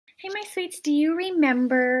Hey, my sweets, do you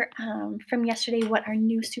remember from yesterday what our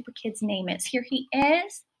new super kid's name is? Here he is.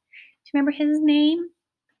 Do you remember his name?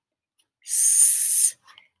 S.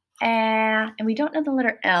 And we don't know the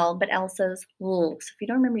letter L, but L says L. So if you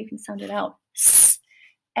don't remember, you can sound it out. S.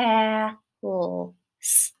 L.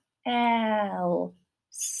 S. L.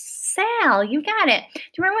 Sal, you got it. Do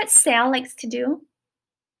you remember what Sal likes to do?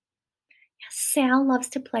 Sal loves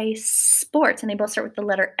to play sports, and they both start with the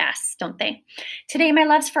letter S, don't they? Today, my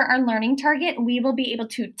loves, for our learning target, we will be able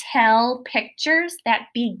to tell pictures that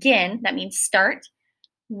begin, that means start,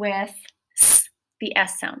 with S, the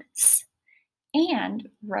S sound, S, and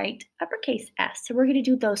write uppercase S. So we're going to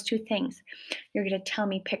do those two things. You're going to tell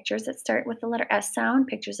me pictures that start with the letter S sound,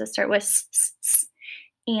 pictures that start with S,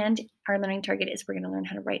 and our learning target is we're going to learn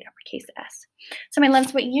how to write uppercase S. So my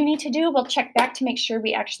loves, what you need to do, we'll check back to make sure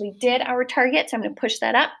we actually did our target. So I'm going to push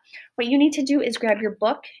that up. What you need to do is grab your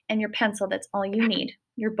book and your pencil. That's all you need.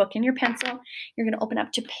 Your book and your pencil. You're going to open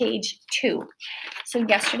up to page 2. So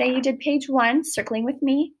yesterday you did page 1, circling with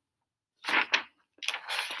me.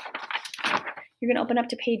 You're going to open up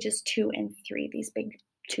to pages 2 and 3, these big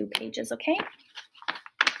 2 pages, okay?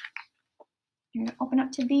 You're going to open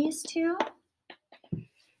up to these 2.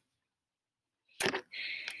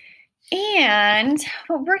 And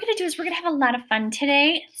what we're going to do is we're going to have a lot of fun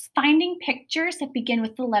today finding pictures that begin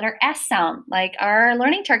with the letter S sound, like our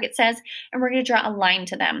learning target says, and we're going to draw a line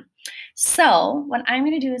to them. So what I'm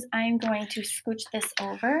going to do is I'm going to scooch this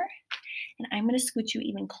over, and I'm going to scooch you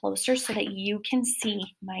even closer so that you can see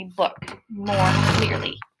my book more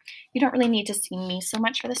clearly. You don't really need to see me so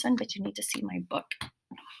much for this one, but you need to see my book.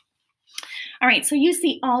 All right, so you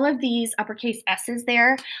see all of these uppercase S's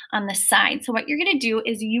there on the side. So what you're going to do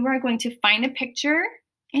is you are going to find a picture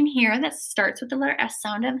in here that starts with the letter S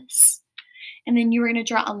sound of S, and then you're going to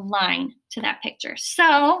draw a line to that picture.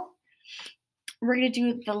 So we're going to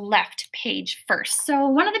do the left page first. So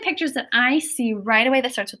one of the pictures that I see right away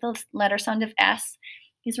that starts with the letter sound of S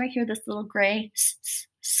is right here, this little gray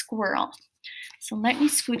squirrel. So let me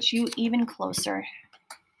scooch you even closer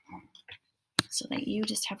so that you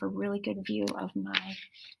just have a really good view of my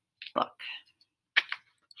book.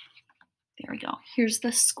 There we go. Here's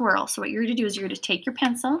the squirrel. So what you're going to do is you're going to take your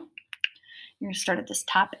pencil, you're going to start at this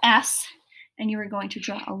top S, and you're going to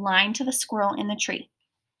draw a line to the squirrel in the tree.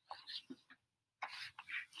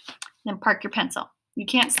 Then park your pencil. You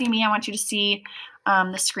can't see me. I want you to see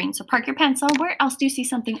the screen. So park your pencil. Where else do you see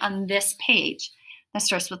something on this page that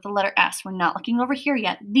starts with the letter S? We're not looking over here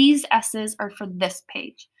yet. These S's are for this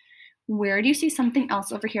page. Where do you see something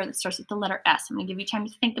else over here that starts with the letter S? I'm going to give you time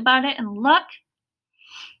to think about it and look.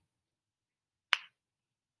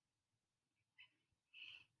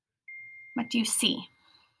 What do you see?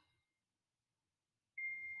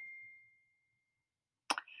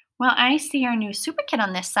 Well, I see our new super kid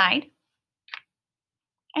on this side.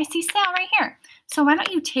 I see Sal right here. So why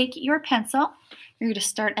don't you take your pencil. You're going to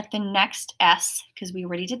start at the next S because we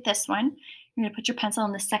already did this one. You're going to put your pencil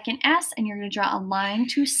on the second S, and you're going to draw a line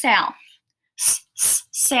to Sal.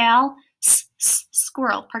 Sal,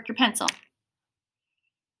 squirrel. Park your pencil.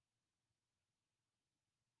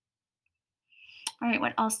 All right,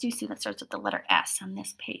 what else do you see that starts with the letter S on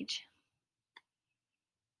this page?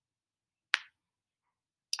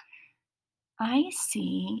 I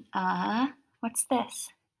see, what's this?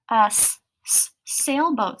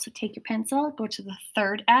 Sailboat. So take your pencil, go to the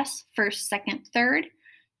third S, first, second, third.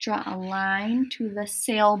 Draw a line to the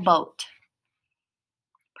sailboat.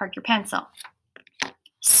 Park your pencil.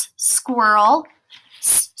 Squirrel,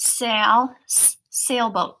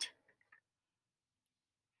 sailboat.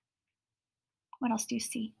 What else do you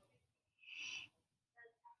see?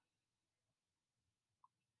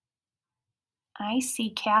 I see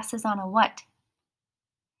Cass is on a what?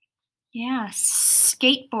 Yeah,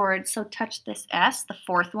 skateboard. So touch this S, the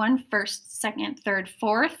fourth one, first, second, third,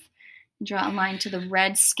 fourth. Draw a line to the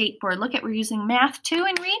red skateboard. Look at, we're using math too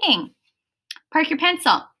and reading. Park your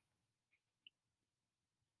pencil.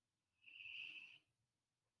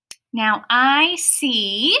 Now I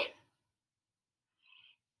see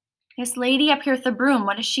this lady up here with the broom.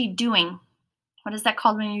 What is she doing? What is that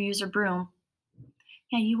called when you use a broom?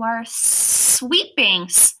 Yeah, you are sweeping.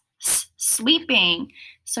 Sweeping.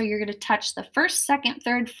 So you're going to touch the first, second,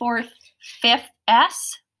 third, fourth, fifth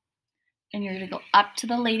S, and you're going to go up to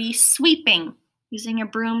the lady sweeping, using a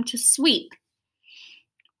broom to sweep.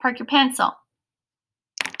 Park your pencil.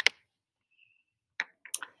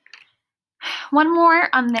 One more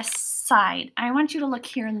on this side. I want you to look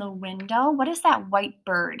here in the window. What is that white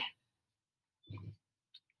bird?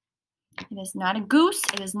 It is not a goose.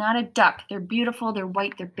 It is not a duck. They're beautiful. They're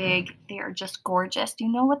white. They're big. They are just gorgeous. Do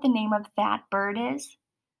you know what the name of that bird is?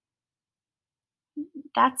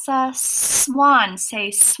 That's a swan.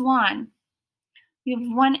 Say swan. We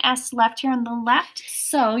have one S left here on the left,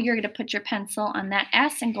 so you're going to put your pencil on that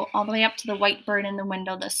S and go all the way up to the white bird in the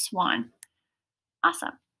window, the swan.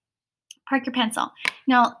 Awesome. Park your pencil.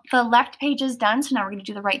 Now, the left page is done, so now we're going to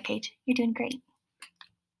do the right page. You're doing great.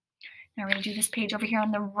 Now we're going to do this page over here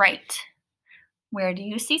on the right. Where do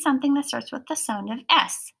you see something that starts with the sound of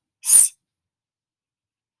S? S.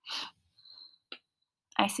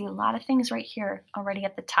 I see a lot of things right here already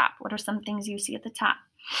at the top. What are some things you see at the top?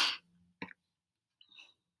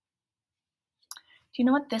 Do you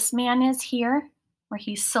know what this man is here? Where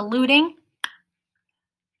he's saluting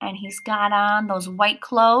and he's got on those white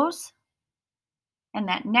clothes and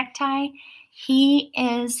that necktie. He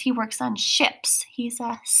works on ships. He's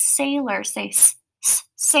a sailor. Say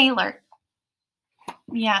sailor.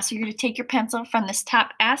 Yeah, so you're going to take your pencil from this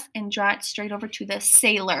top S and draw it straight over to the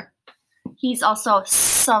sailor. He's also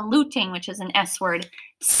saluting, which is an S word.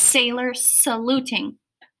 Sailor saluting.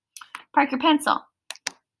 Park your pencil.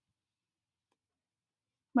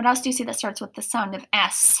 What else do you see that starts with the sound of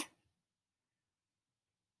S?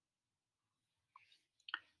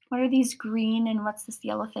 What are these green and what's this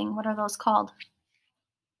yellow thing? What are those called?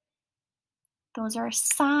 Those are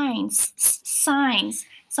signs. Signs.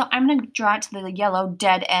 So I'm going to draw it to the yellow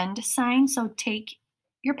dead end sign. So take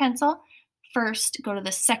your pencil. First, go to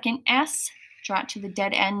the second S. Draw it to the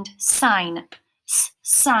dead end sign.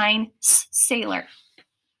 Sign. Sailor.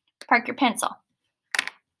 Park your pencil.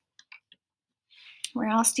 Where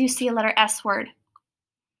else do you see a letter S word?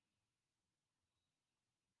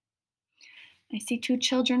 I see two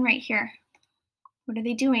children right here. What are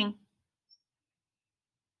they doing?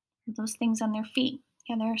 Those things on their feet.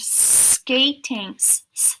 Yeah, they're skating.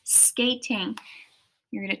 Skating.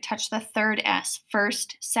 You're going to touch the third S.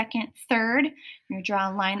 First, second, third. You're going to draw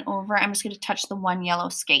a line over. I'm just going to touch the one yellow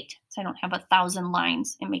skate so I don't have 1,000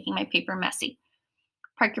 lines and making my paper messy.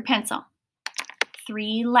 Park your pencil.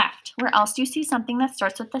 3 left. Where else do you see something that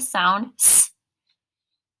starts with the sound S?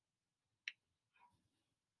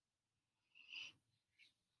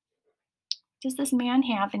 What does this man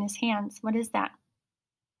have in his hands? What is that?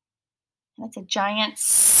 That's a giant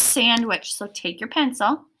sandwich. So take your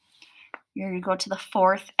pencil. You're going to go to the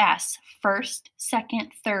fourth S. First,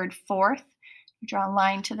 second, third, fourth. You draw a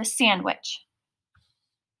line to the sandwich.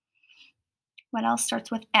 What else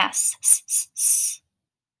starts with S?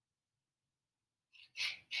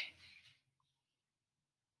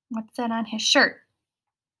 What's that on his shirt?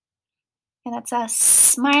 Yeah, that's a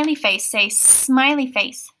smiley face. Say smiley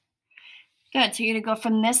face. Good. So you're going to go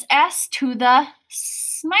from this S to the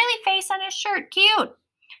smiley face on his shirt. Cute.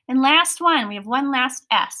 And last one. We have one last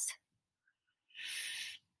S.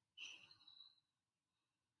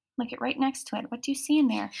 Look it right next to it. What do you see in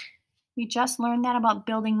there? We just learned that about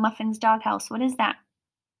building Muffin's doghouse. What is that?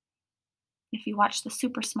 If you watch the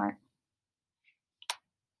Super Smart.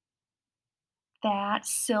 That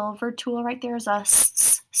silver tool right there is a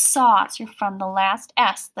saw. So you're from the last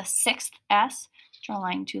S, the 6th S, draw a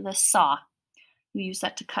line to the saw. You use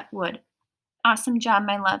that to cut wood. Awesome job,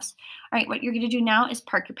 my loves. All right, what you're going to do now is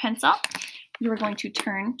park your pencil. You are going to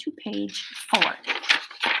turn to page 4.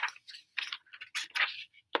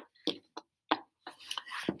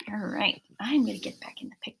 All right, I'm going to get back in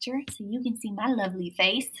the picture so you can see my lovely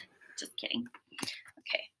face. Just kidding.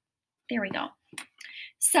 Okay, there we go.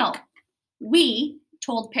 So we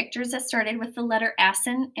told pictures that started with the letter S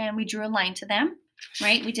and we drew a line to them,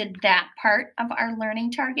 right? We did that part of our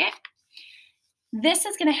learning target. This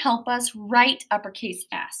is going to help us write uppercase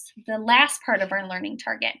S, the last part of our learning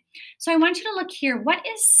target. So I want you to look here. What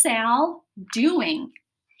is Sal doing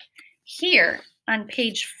here on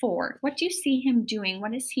page 4? What do you see him doing?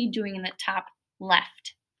 What is he doing in the top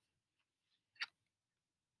left?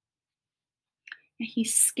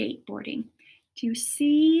 He's skateboarding. Do you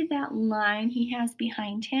see that line he has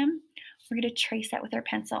behind him? We're going to trace that with our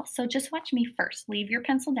pencil. So just watch me first. Leave your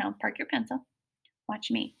pencil down. Park your pencil.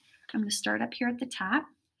 Watch me. I'm going to start up here at the top.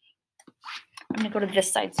 I'm going to go to this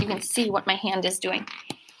side so you can see what my hand is doing.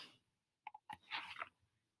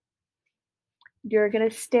 You're going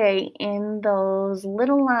to stay in those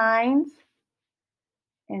little lines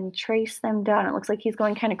and trace them down. It looks like he's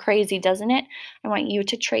going kind of crazy, doesn't it? I want you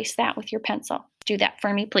to trace that with your pencil. Do that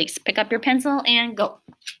for me, please. Pick up your pencil and go.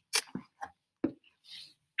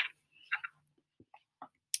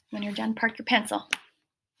 When you're done, park your pencil.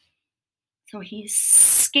 So he's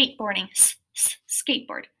skateboarding.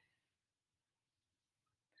 Skateboard.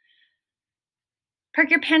 Park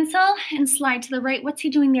your pencil and slide to the right. What's he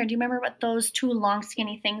doing there? Do you remember what those 2 long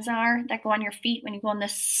skinny things are that go on your feet when you go in the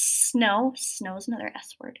snow? Snow is another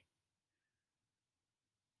S word.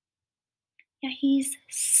 Yeah, he's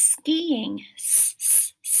skiing.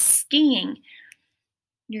 Skiing.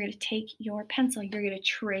 You're going to take your pencil. You're going to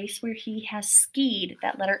trace where he has skied,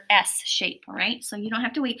 that letter S shape, all right? So you don't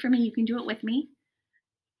have to wait for me. You can do it with me.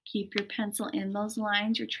 Keep your pencil in those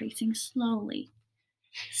lines. You're tracing slowly.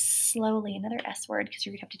 Slowly, another S word, because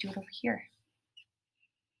you're going to have to do it over here.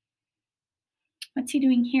 What's he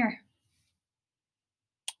doing here?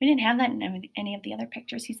 We didn't have that in any of the other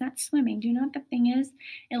pictures. He's not swimming. Do you know what the thing is?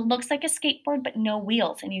 It looks like a skateboard, but no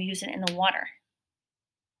wheels, and you use it in the water.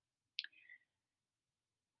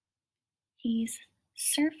 He's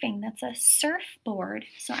surfing. That's a surfboard.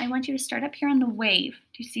 So I want you to start up here on the wave.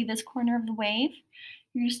 Do you see this corner of the wave?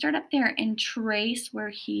 You're going to start up there and trace where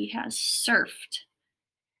he has surfed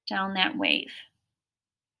down that wave.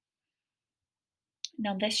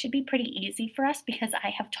 Now this should be pretty easy for us because I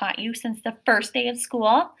have taught you since the first day of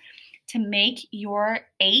school to make your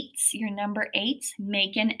eights, your number eights,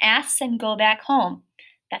 make an S and go back home.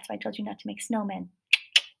 That's why I told you not to make snowmen.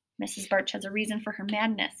 Mrs. Birch has a reason for her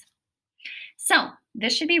madness. So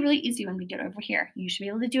this should be really easy when we get over here. You should be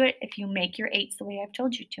able to do it if you make your eights the way I've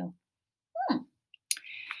told you to.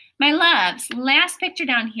 My loves, last picture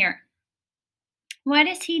down here. What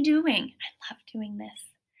is he doing? I love doing this.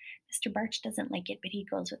 Mr. Birch doesn't like it, but he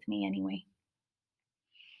goes with me anyway.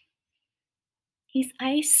 He's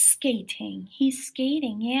ice skating. He's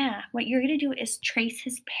skating, yeah. What you're going to do is trace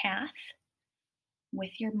his path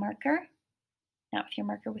with your marker. Not with your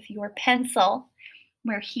marker, with your pencil,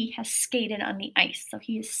 where he has skated on the ice. So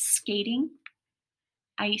he is skating,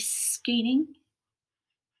 ice skating.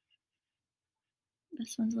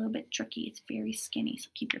 This one's a little bit tricky. It's very skinny, so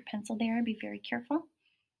keep your pencil there and be very careful.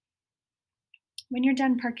 When you're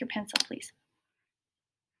done, park your pencil, please.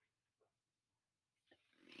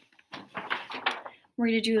 We're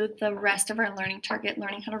going to do the rest of our learning target,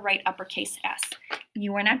 learning how to write uppercase S.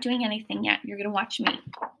 You are not doing anything yet. You're going to watch me.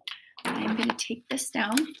 I'm going to take this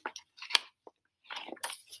down.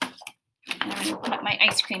 And I'm going to put up my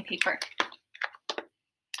ice cream paper.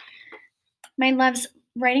 My loves,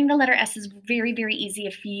 writing the letter S is very, very easy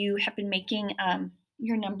if you have been making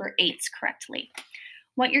your number eights correctly.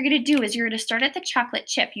 What you're going to do is you're going to start at the chocolate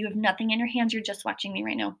chip. You have nothing in your hands. You're just watching me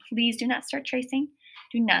right now. Please do not start tracing.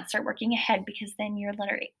 Do not start working ahead because then your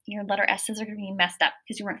letter S's are going to be messed up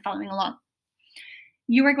because you weren't following along.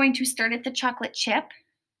 You are going to start at the chocolate chip.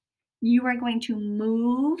 You are going to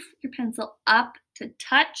move your pencil up to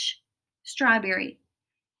touch strawberry.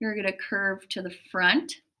 You're going to curve to the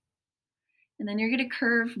front. And then you're going to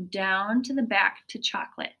curve down to the back to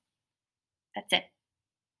chocolate. That's it.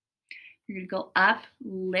 You're going to go up,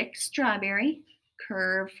 lick strawberry,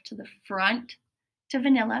 curve to the front to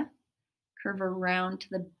vanilla, curve around to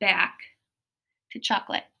the back to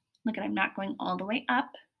chocolate. Look at, I'm not going all the way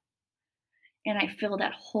up. And I fill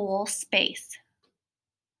that whole space.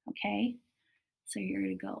 Okay? So you're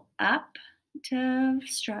going to go up to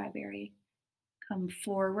strawberry, come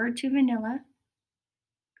forward to vanilla,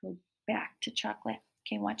 go back to chocolate.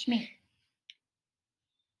 Okay, watch me.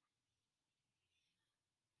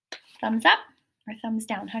 Thumbs up or thumbs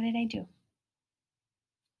down? How did I do?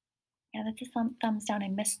 Yeah, that's a thumbs down. I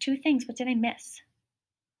missed two things. What did I miss?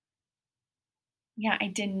 Yeah, I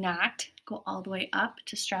did not go all the way up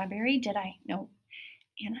to strawberry, did I? No.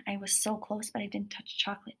 And I was so close, but I didn't touch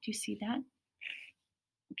chocolate. Do you see that?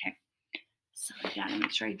 Okay. So I gotta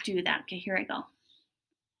make sure I do that. Okay, here I go.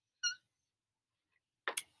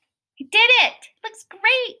 I did it! Looks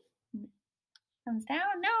great! Thumbs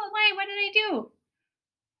down? No, why? What did I do?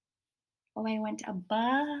 Oh, I went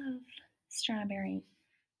above strawberry.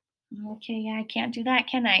 Okay, yeah, I can't do that,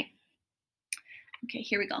 can I? Okay,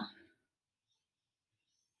 here we go.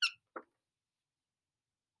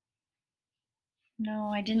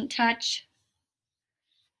 No, I didn't touch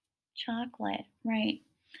chocolate. Right.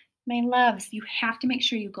 My loves, you have to make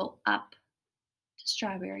sure you go up to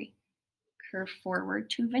strawberry, curve forward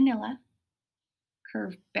to vanilla,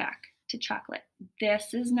 curve back to chocolate.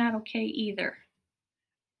 This is not okay either.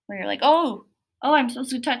 Where you're like, oh, I'm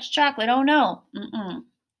supposed to touch chocolate. Oh no.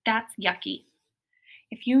 That's yucky.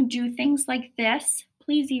 If you do things like this,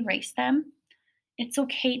 please erase them. It's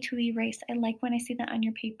okay to erase. I like when I see that on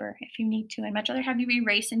your paper if you need to. I'd much rather have you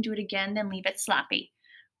erase and do it again than leave it sloppy.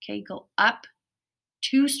 Okay, go up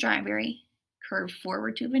to strawberry, curve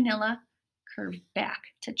forward to vanilla, curve back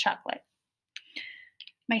to chocolate.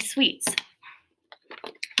 My sweets,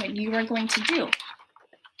 what you are going to do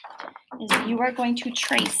is you are going to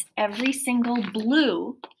trace every single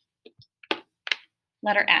blue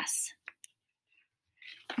letter S.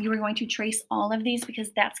 You are going to trace all of these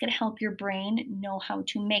because that's going to help your brain know how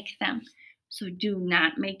to make them. So do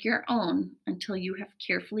not make your own until you have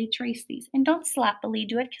carefully traced these. And don't sloppily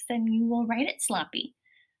do it because then you will write it sloppy.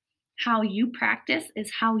 How you practice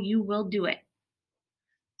is how you will do it.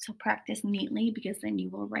 So practice neatly because then you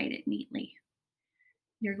will write it neatly.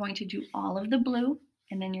 You're going to do all of the blue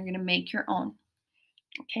and then you're going to make your own.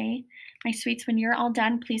 Okay, my sweets, when you're all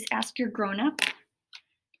done, please ask your grown-up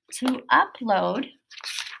to upload.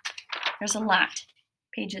 There's a lot.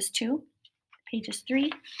 Pages 2, pages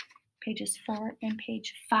 3, pages 4, and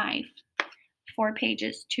page 5. 4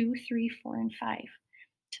 pages, 2, 3, 4, and 5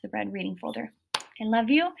 to the red reading folder. I love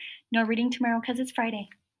you. No reading tomorrow because it's Friday.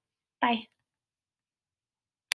 Bye.